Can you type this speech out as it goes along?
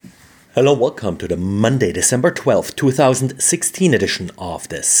Hello, welcome to the Monday, December 12th, 2016 edition of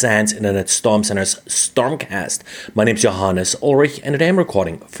the SANS Internet Storm Center's StormCast. My name is Johannes Ulrich and today I'm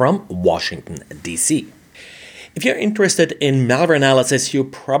recording from Washington, D.C. If you're interested in malware analysis, you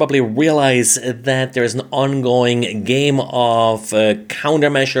probably realize that there's an ongoing game of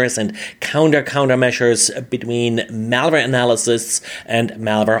countermeasures and countermeasures between malware analysts and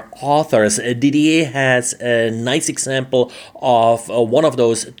malware authors. DDA has a nice example of one of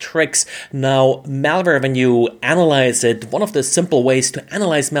those tricks. Now, malware, when you analyze it, one of the simple ways to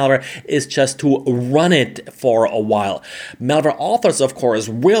analyze malware is just to run it for a while. Malware authors, of course,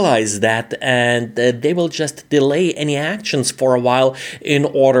 realize that and they will just delay any actions for a while in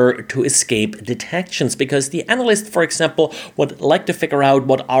order to escape detections, because the analyst, for example, would like to figure out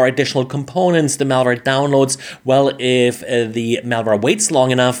what are additional components the malware downloads. Well, if the malware waits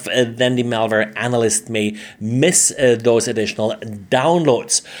long enough, then the malware analyst may miss those additional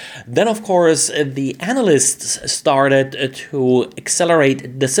downloads. Then, of course, the analysts started to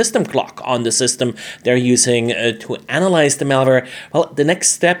accelerate the system clock on the system they're using to analyze the malware. Well, the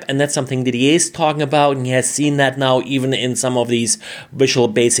next step, and that's something DDA is talking about, and he has seen that now even in some of these Visual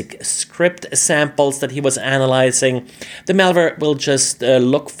Basic script samples that he was analyzing. The malware will just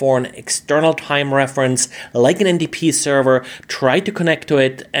look for an external time reference like an NDP server, try to connect to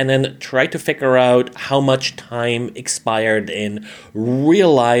it, and then try to figure out how much time expired in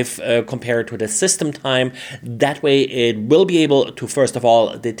real life compared to the system time. That way it will be able to, first of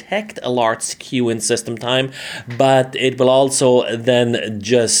all, detect a large skew in system time, but it will also then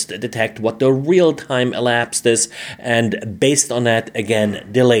just detect what the real time elapsed is, and based on that, again,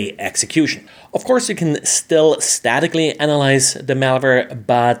 delay execution. Of course, you can still statically analyze the malware,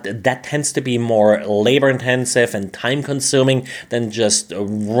 but that tends to be more labor-intensive and time-consuming than just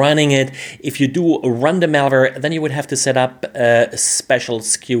running it. If you do run the malware, then you would have to set up a special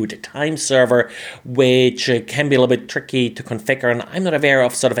skewed time server, which can be a little bit tricky to configure, and I'm not aware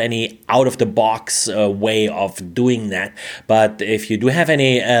of sort of any out-of-the-box way of doing that. But if you do have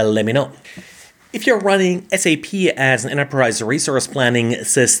any, let me know. If you're running SAP as an enterprise resource planning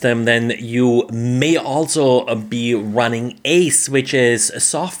system, then you may also be running ACE, which is a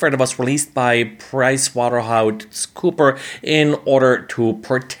software that was released by PricewaterhouseCoopers in order to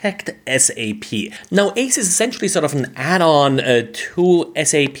protect SAP. Now, ACE is essentially sort of an add-on to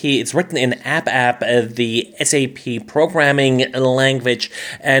SAP. It's written in ABAP, the SAP programming language,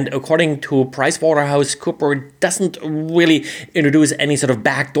 and according to PricewaterhouseCoopers, it doesn't really introduce any sort of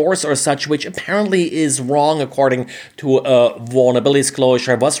backdoors or such, which apparently is wrong according to a vulnerability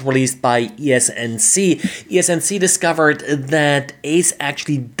disclosure was released by ESNC. ESNC discovered that ACE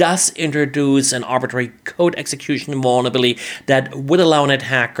actually does introduce an arbitrary code execution vulnerability that would allow an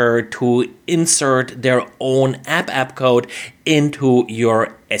attacker to insert their own app code into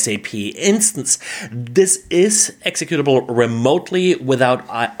your SAP instance. This is executable remotely without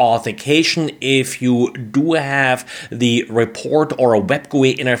authentication if you do have the report or a web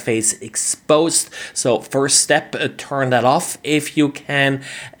GUI interface exposed. So first step, turn that off if you can,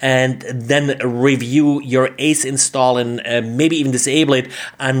 and then review your ACE install and maybe even disable it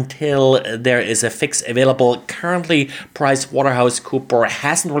until there is a fix available. Currently, PricewaterhouseCoopers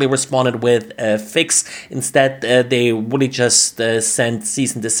hasn't really responded with a fix. Instead, they really just send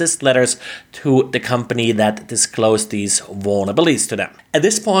cease and desist letters to the company that disclosed these vulnerabilities to them. At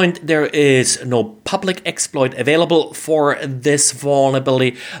this point, there is no public exploit available for this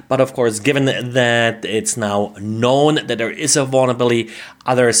vulnerability, but of course, given that it's now known that there is a vulnerability,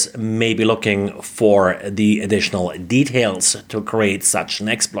 others may be looking for the additional details to create such an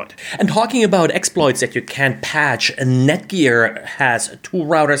exploit. And talking about exploits that you can't patch, Netgear has two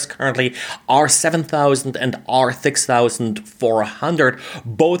routers currently, R7000 and R6400.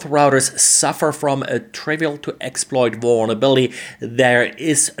 Both routers suffer from a trivial to exploit vulnerability. There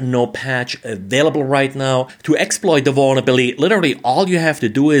is no patch available right now. To exploit the vulnerability, literally all you have to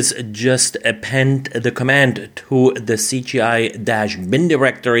do is just append the command to the CGI-bin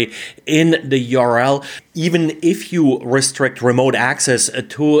directory in the URL. Even if you restrict remote access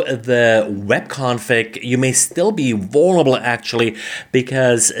to the web config, you may still be vulnerable actually,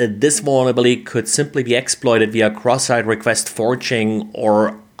 because this vulnerability could simply be exploited via cross-site request forging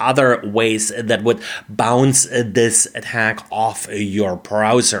or other ways that would bounce this attack off your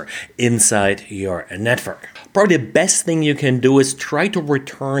browser inside your network. Probably the best thing you can do is try to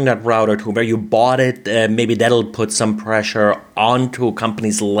return that router to where you bought it. Maybe that'll put some pressure onto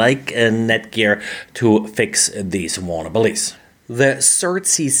companies like Netgear to fix these vulnerabilities. The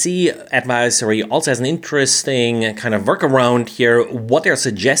CertCC advisory also has an interesting kind of workaround here. What they're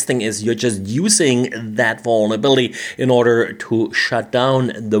suggesting is you're just using that vulnerability in order to shut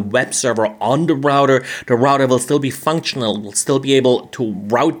down the web server on the router. The router will still be functional, will still be able to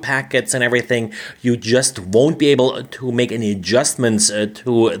route packets and everything. You just won't be able to make any adjustments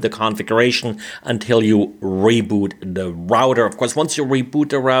to the configuration until you reboot the router. Of course, once you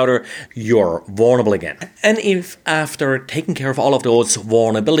reboot the router, you're vulnerable again. And if after taking care of all of those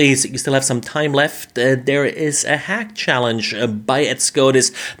vulnerabilities, you still have some time left, there is a hack challenge by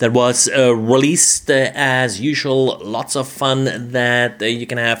Scotus that was released as usual. Lots of fun that you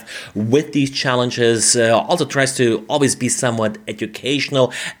can have with these challenges. Also tries to always be somewhat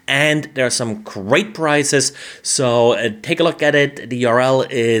educational, and there are some great prizes, so take a look at it. The URL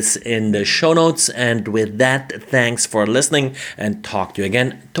is in the show notes, and with that, thanks for listening, and talk to you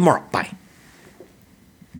again tomorrow. Bye.